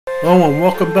Hello and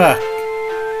welcome back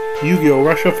to Yu-Gi-Oh!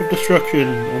 Reshef of Destruction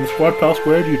on the Squad Pal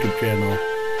Squared YouTube channel.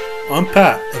 I'm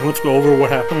Pat, and let's go over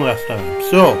what happened last time.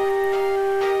 So,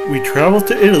 we traveled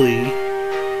to Italy.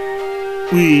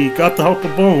 We got the help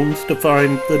of Bones to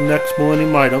find the next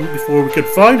Millennium item. Before we could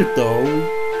find it though,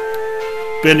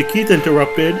 Bandit Keith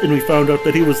interrupted, and we found out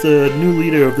that he was the new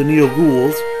leader of the Neo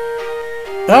Ghouls.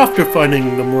 After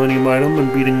finding the Millennium item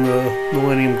and beating the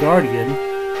Millennium Guardian,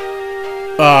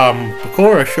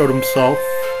 Bakura showed himself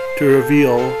to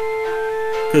reveal,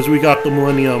 because we got the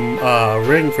Millennium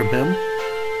ring from him.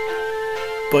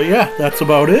 But yeah, that's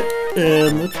about it,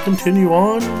 and let's continue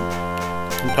on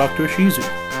and talk to Ishizu.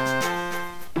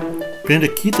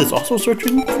 Bandit Keith is also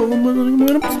searching for the Millennium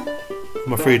items?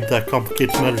 I'm afraid that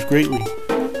complicates matters greatly.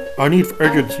 Our need for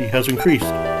urgency has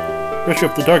increased.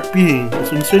 Reshef the Dark Being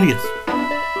is insidious.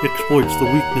 He exploits the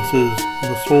weaknesses in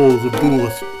the souls of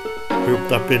duelists. I hope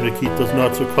that Bandit Keith does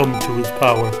not succumb to his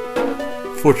power.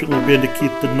 Fortunately, Bandit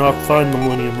Keith did not find the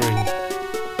Millennium Ring.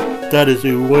 That is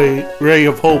a ray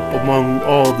of hope among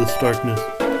all this darkness.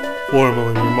 4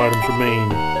 Millennium items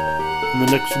remain. And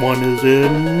the next one is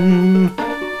in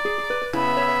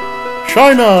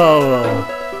China!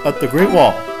 At the Great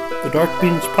Wall. The Dark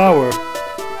Being's power is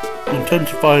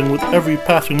intensifying with every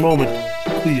passing moment.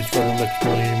 Please find the next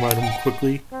Millennium item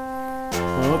quickly.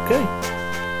 Okay.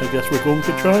 I guess we're going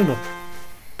to China.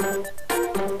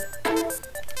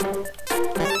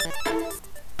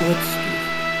 Let's see.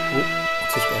 Oh,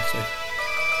 what's this guy say?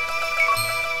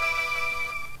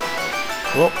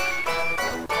 Well,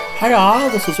 hiya,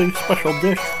 this is a special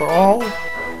dish for all.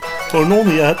 Sold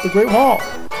only at the Great Wall.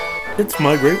 It's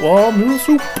my Great Wall noodle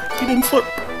soup. Eat and slurp.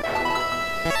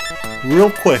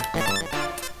 Real quick.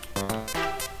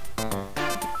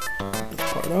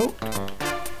 This part out.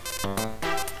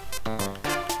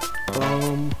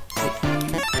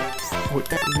 Wait,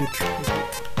 let me try.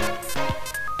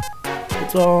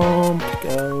 It's pick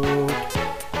out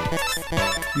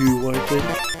you, I think.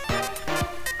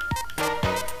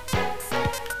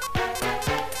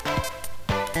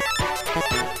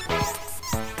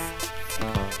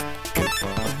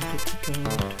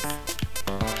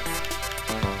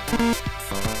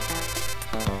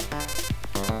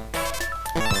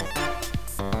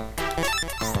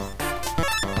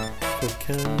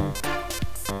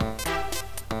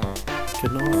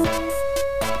 Cannot.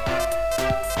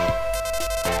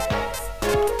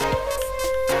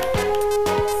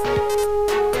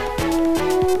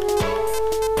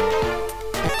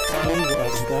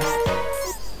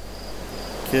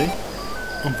 Okay.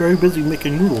 I'm very busy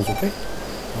making noodles, okay?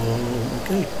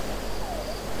 Okay.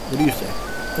 What do you say?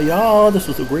 Yeah, this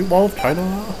is the Great Wall of China.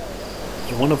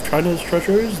 It's one of China's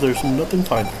treasures. There's nothing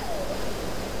finer.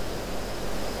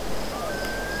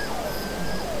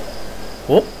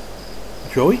 Oh,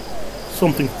 Joey?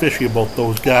 Something fishy about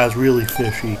those guys, really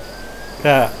fishy.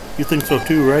 Pat, you think so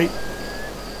too, right?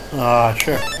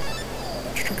 Sure.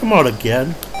 Let's check them out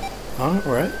again.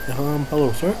 Alright.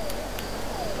 Hello, sir.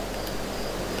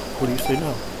 What do you say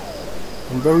now?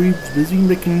 I'm very busy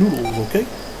making noodles, okay?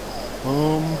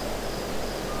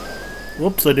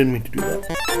 Whoops, I didn't mean to do that.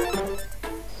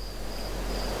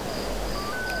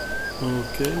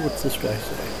 Okay, what's this guy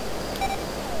say?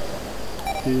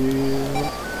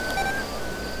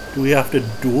 Do we have to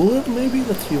duel it, maybe?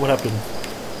 Let's see what happens.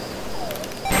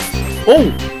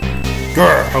 Oh!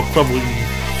 Grr, how cleverly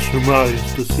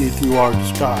surmised to see through our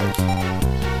disguise.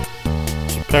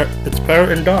 It's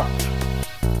Parrot and Dot.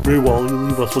 Very well, you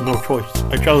leave us with no choice.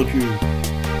 I challenge you,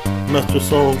 Master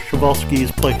Sol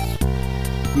Shavalsky's place.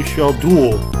 We shall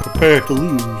duel. Prepare to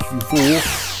lose, you fool.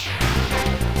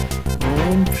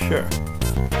 Sure.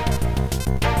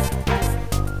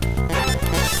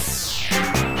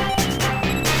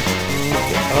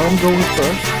 I'm going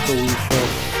first, so we shall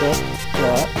set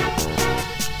that.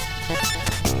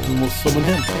 And we'll summon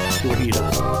him. See what he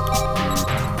does.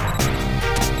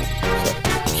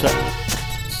 Set.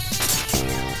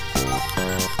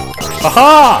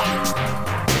 Aha!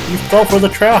 You fell for the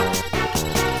trap.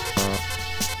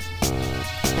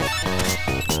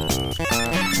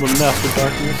 The Master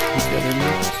Darkness can get in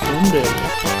someday.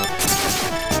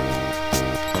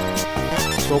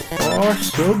 So far,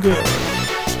 so good.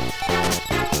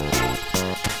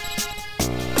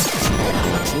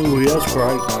 Ooh, he has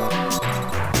fright.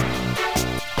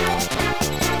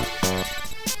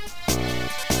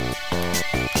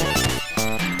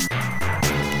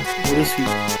 What is he?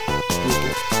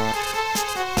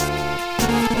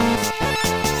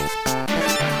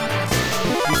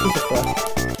 This is a fact.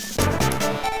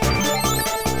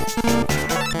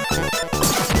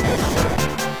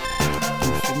 Do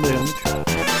some damage.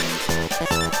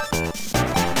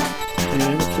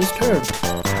 his turn.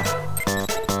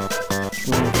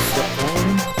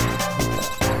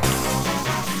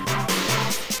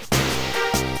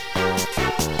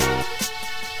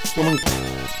 Someone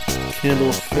Candle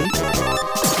of Fate.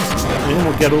 And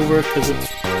we'll get over it because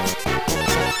it's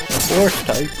a force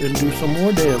type and do some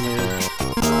more damage.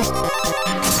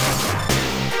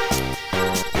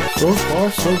 So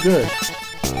far, so good.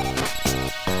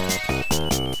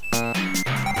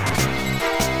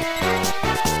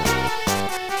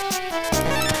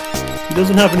 He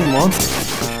doesn't have any monsters,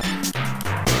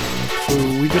 so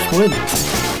we just win.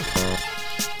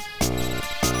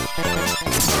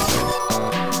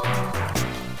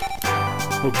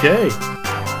 Okay,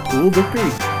 cool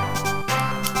victory.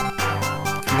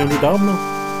 300 domino.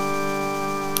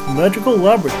 Magical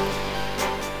labyrinth.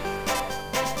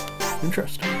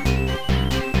 Interesting.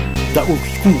 That was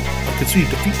cool. I can see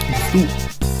defeat in school.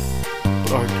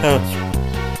 But our task,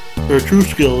 our true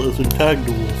skill is in tag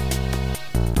duels.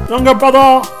 Younger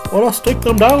brother, let us take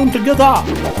them down together.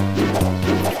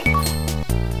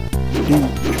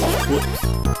 Dude, flips.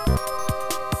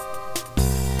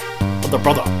 Other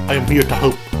brother, I am here to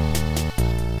help.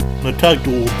 An attack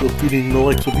duel defeating the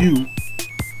likes of you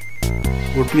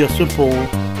would be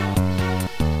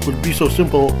so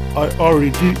simple. I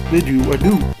already did you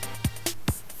adieu.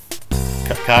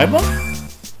 Kaiba?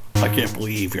 I can't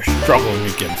believe you're struggling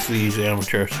against these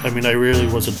amateurs. I mean, I really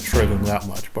wasn't struggling that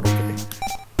much, but okay.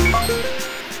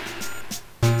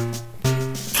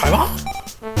 Kaiba?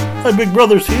 My big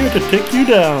brother's here to take you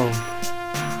down.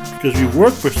 Because you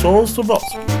work for Sol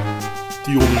Savosky.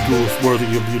 The only duelist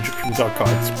worthy of the Egyptian god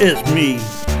cards is me.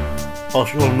 I'll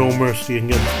show no mercy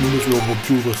against miserable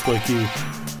duelists like you.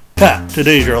 Pat,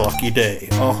 today's your lucky day.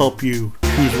 I'll help you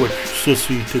choose which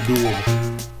sissy to duel.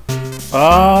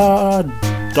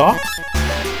 Doc?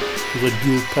 Is it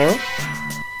dual para?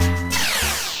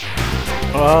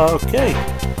 Okay.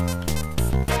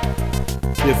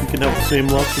 See if we can have the same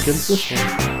luck against this one.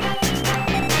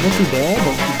 Not too bad at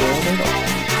all.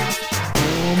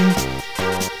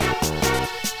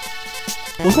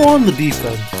 We'll go on the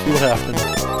defense, see what happens.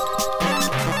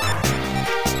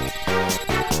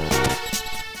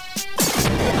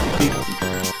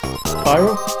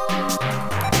 Pyro?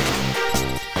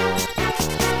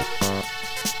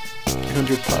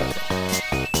 800 pyro.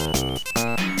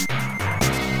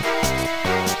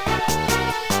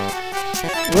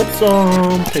 Let's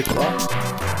take it off.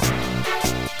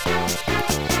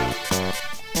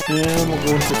 And we'll go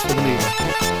into 70.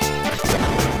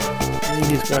 And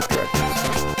he's got Dragonus.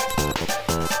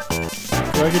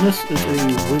 Dragonus is a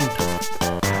wind type.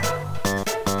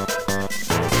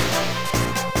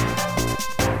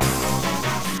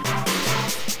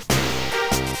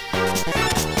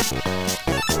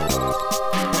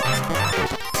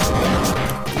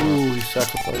 Ooh, he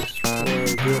sacrificed for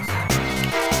this.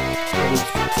 That is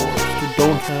forced. We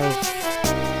don't have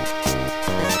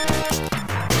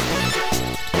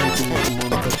anything at the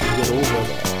moment that can get over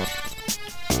that.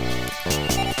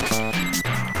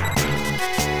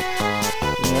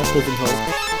 And that doesn't help.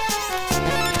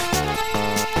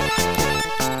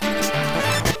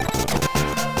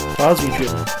 Tazi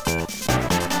Gym.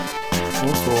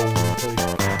 Also a wind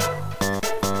type.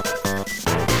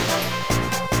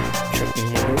 Checking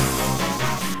my notes.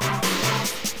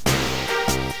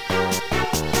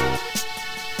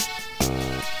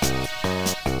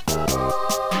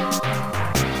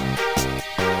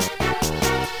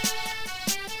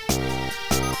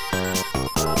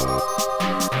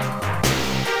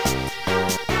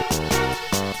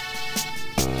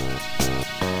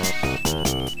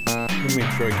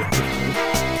 Make sure I get this right.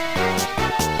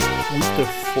 Weak to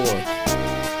force.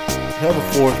 I have a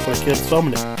force, but I can't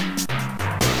summon it.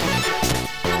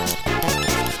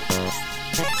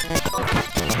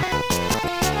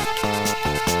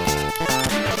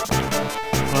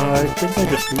 I think I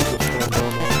just need this one,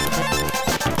 don't I?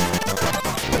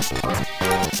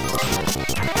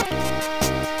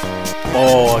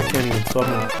 Oh, I can't even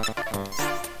summon it.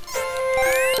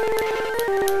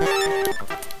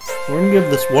 We're gonna give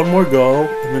this one more go,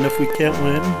 and then if we can't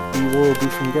win, we will do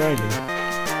some grinding.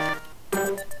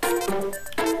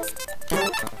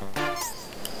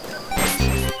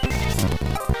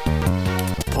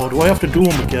 Oh, do I have to do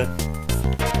them again?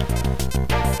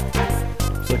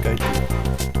 Looks like I do.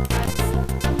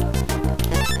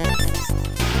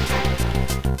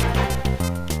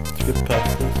 Let's get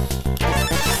past this.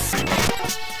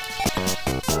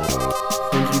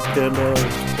 Frenzy Panda is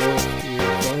first.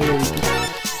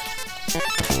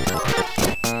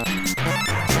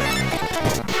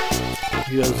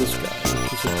 He has this guy,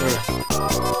 which is a first.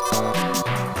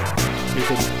 He's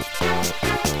a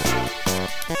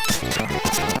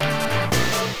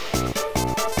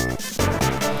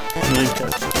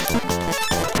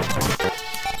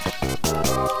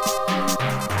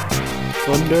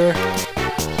under.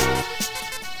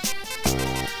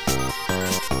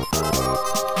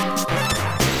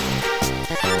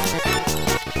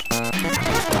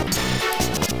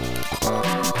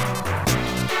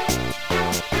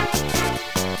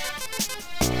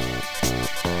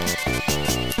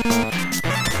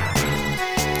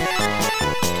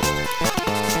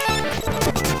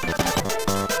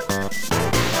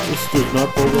 This does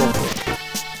not bode well.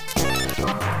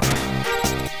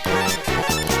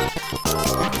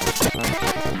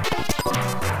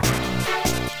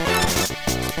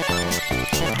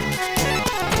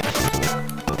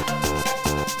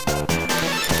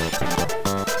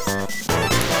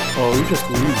 Oh, you just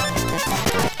leave.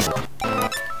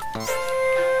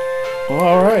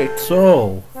 Alright,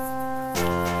 so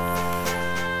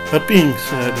that being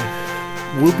said,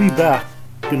 we'll be back.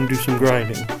 Gonna do some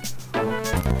grinding.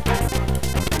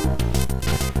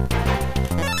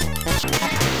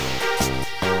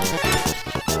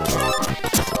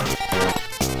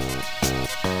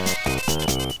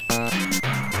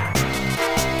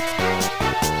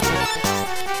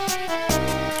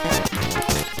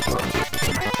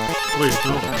 Wait,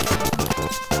 no.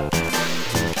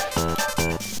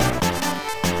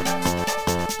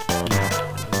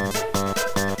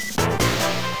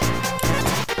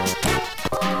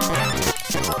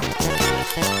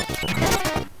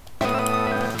 I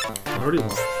already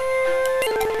lost.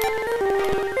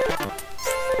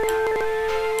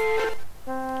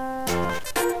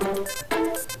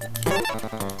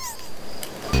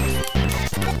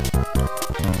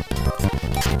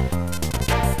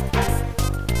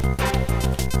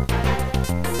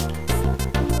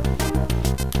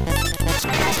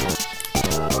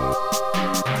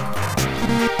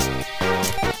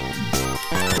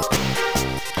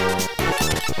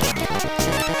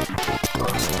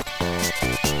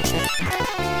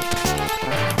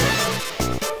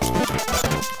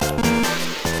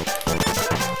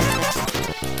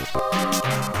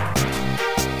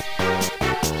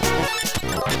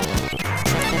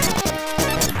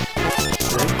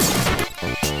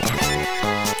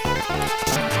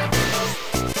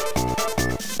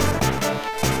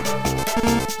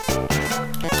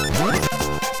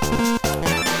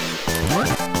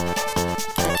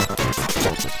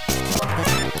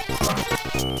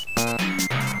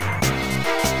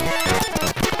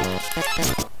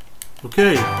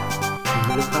 Okay, I'm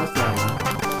gonna pass that one.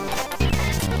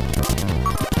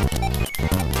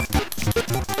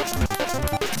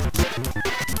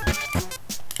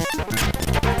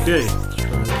 Okay, let's try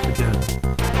this again.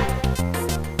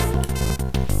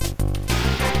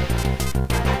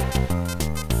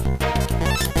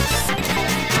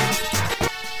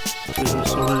 Okay,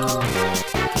 so then,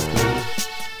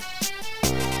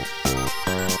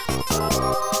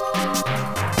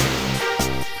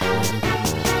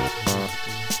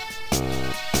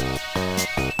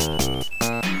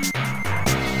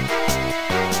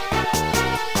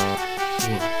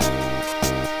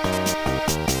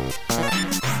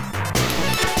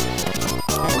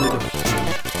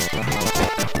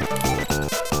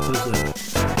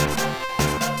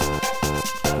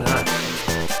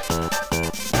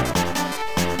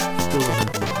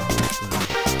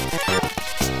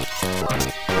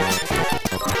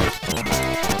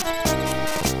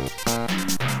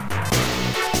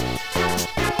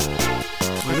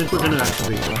 I think we're gonna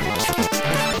activate that.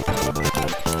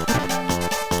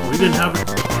 We didn't have it.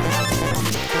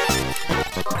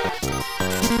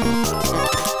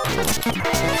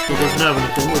 Still doesn't have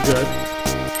anything, we're good.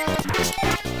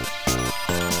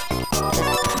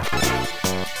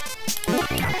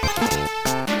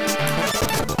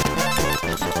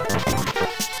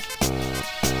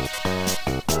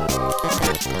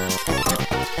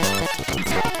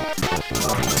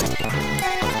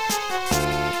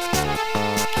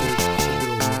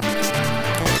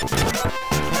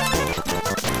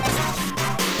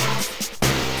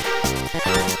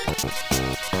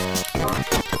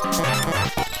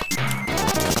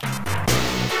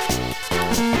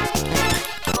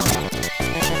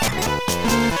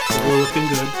 We're looking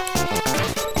good.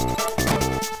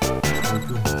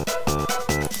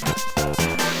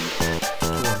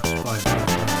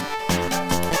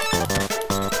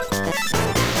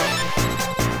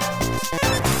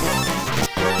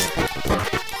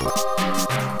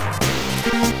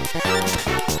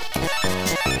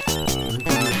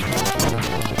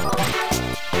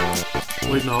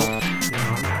 Wait, no.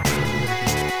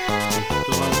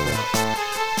 Still like that.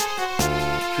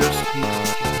 Just keep.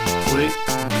 Wait.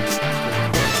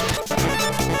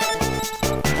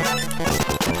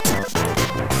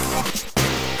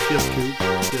 PS2.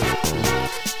 PS2.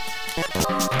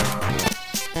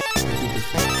 Maybe this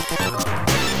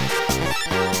one.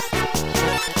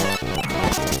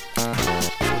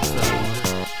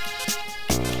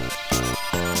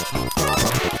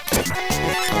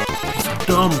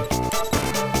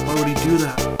 do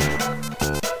that.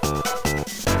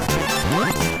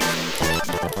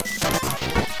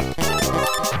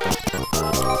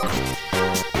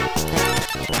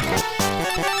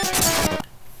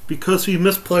 Because he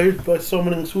misplayed by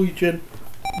summoning Suichin,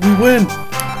 we win!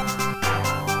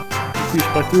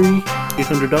 Increased by 3,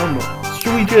 800 download.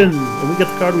 Suichin! And we get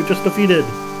the card we just defeated.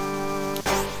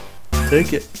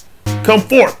 Take it. Come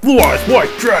forth, Blue Eyes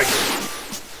White Dragon!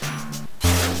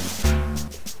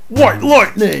 White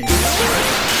Lightning!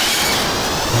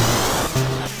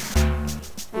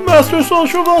 Master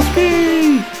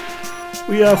Soshavelsky!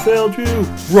 We have failed you.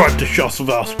 Write to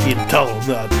Shoshavelsky and tell him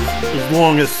that as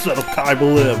long as Sedokai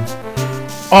lives,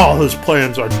 all his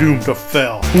plans are doomed to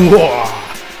fail.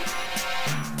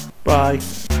 Bye.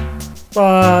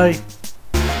 Bye.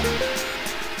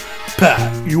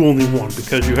 Pat, you only won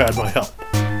because you had my help.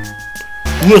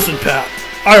 Listen, Pat,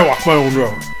 I walk my own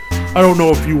road. I don't know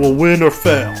if you will win or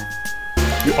fail.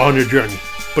 You're on your journey,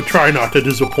 but try not to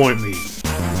disappoint me.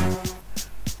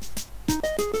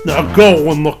 Now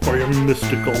go and look for your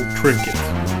mystical trinkets.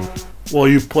 While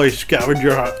you play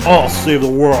scavenger hunt, I'll save the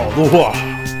world.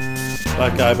 Bye,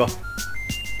 Kaiba.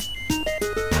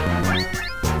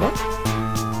 Huh?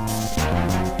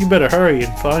 You better hurry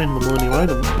and find the millennium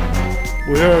items.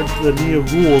 We heard the Nia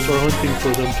ghouls are hunting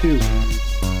for them too.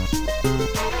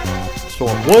 So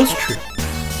it was true.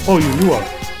 Oh, you knew of it.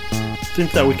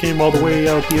 Think that we came all the way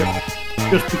out here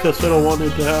just because I don't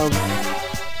wanted to have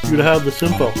you to have this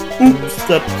info. Oops,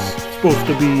 that's supposed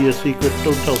to be a secret.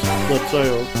 Don't tell that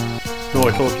Sayo. No,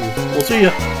 I told you. We'll see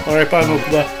ya. Alright, bye,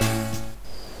 Mokuba.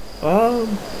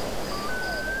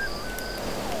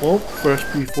 Well, first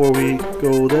before we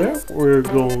go there, we're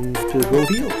going to go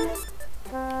heal.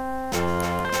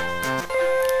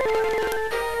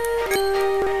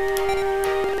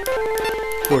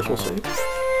 Of course, we'll save.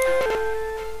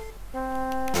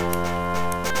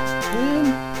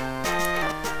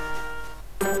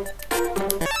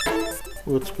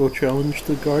 Let's go challenge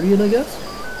the Guardian, I guess?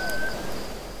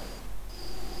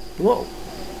 Whoa.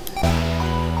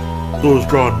 Those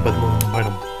drawn by the millennium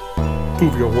item.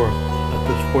 Prove your worth at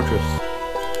this fortress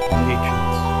of the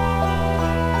ancients.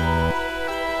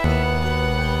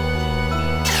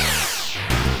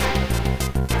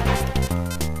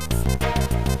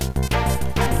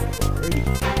 Alrighty.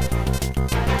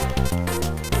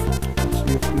 Let's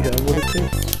see if we have what it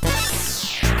takes.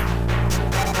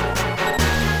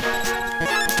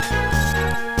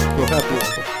 Happy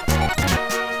with it.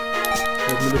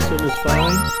 Medicine is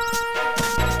fine.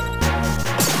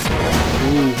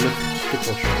 Ooh,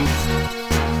 mystical sheep.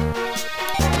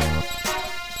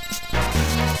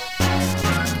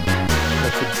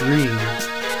 That's a dream.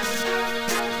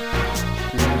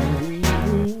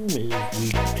 Dream is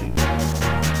weak too.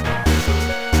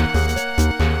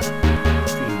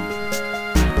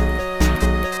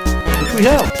 Which we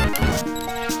have.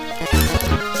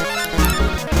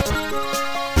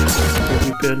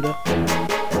 Panda.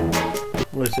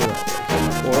 What is that?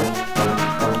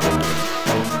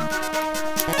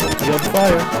 We got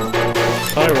fire.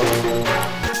 Pyro.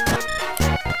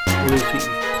 What is he?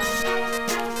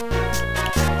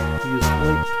 He is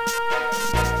light.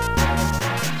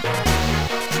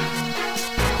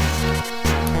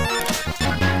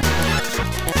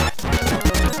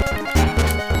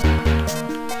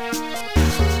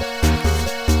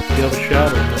 You have a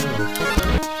shadow.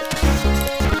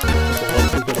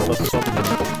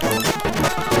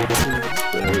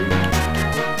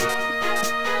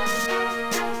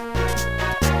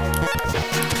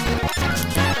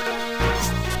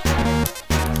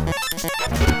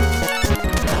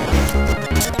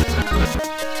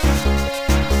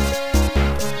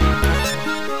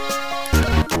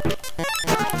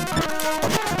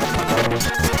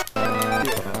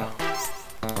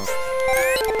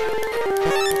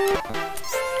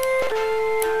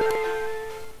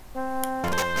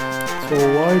 So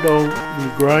why don't we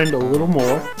grind a little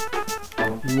more,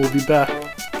 and we'll be back.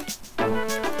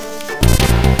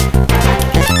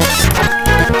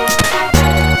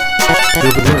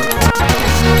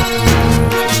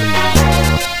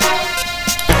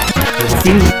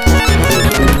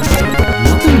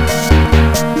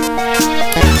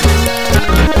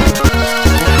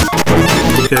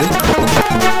 Okay.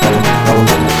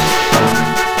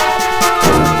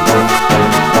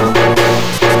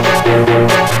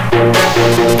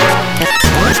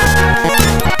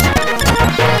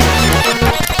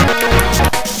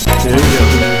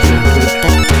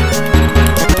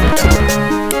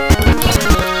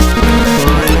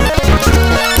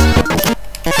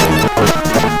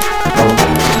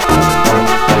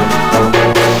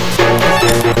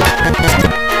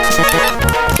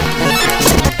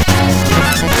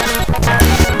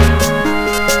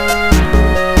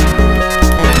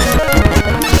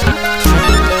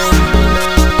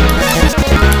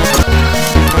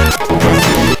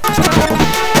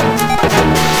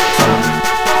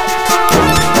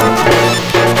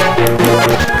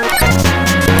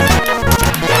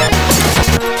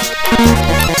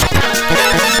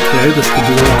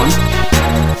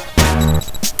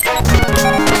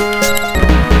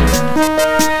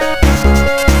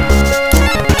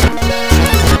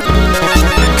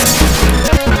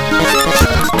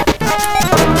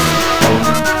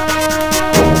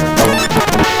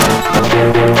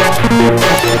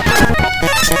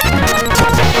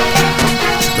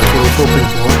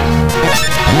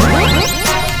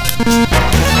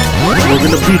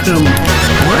 gonna beat him.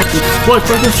 Let's fly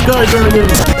for the sky dragon.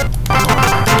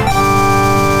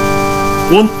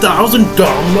 1,000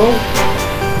 domino.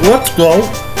 Let's go.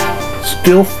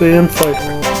 Skill fan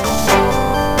fighter.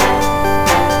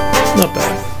 Not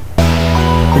bad.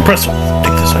 Impressive.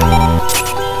 Take this out.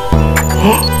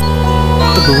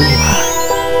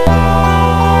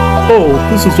 Oh,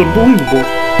 this is unbelievable.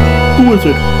 Who is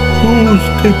it? Who's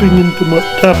tapping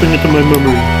into my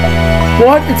memory?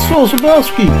 What? It's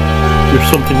Solzabowski! There's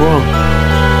something wrong.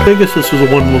 Pegasus is the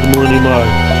one with the Millennium Eye.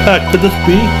 Pat, could this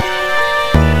be?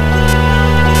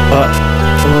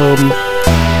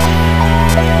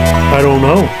 I don't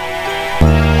know.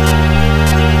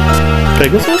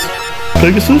 Pegasus?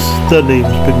 Pegasus? That name's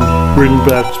been bringing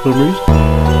back memories.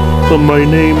 But my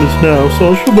name is now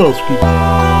Solzabowski.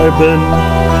 I've been,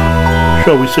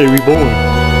 shall we say, reborn.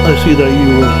 I see that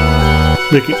you are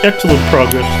making excellent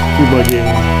progress through my game.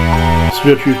 I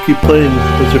suggest you keep playing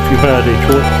as if you had a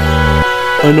choice.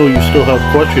 I know you still have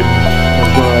questions of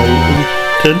my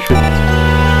intentions.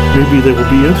 Maybe they will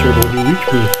be answered when you reach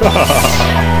me.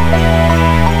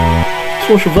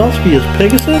 Solzabowski is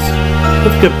Pegasus?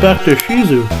 Let's get back to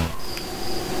Shizu.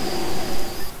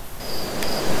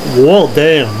 Well,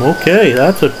 damn. Okay,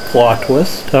 that's a plot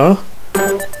twist, huh?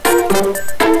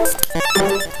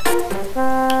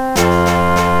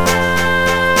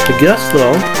 I guess,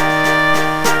 though,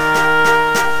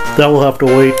 that will have to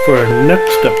wait for our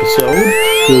next episode,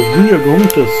 because we are going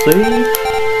to save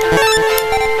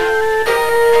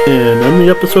and end the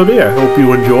episode here. Hope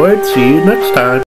you enjoyed. See you next time.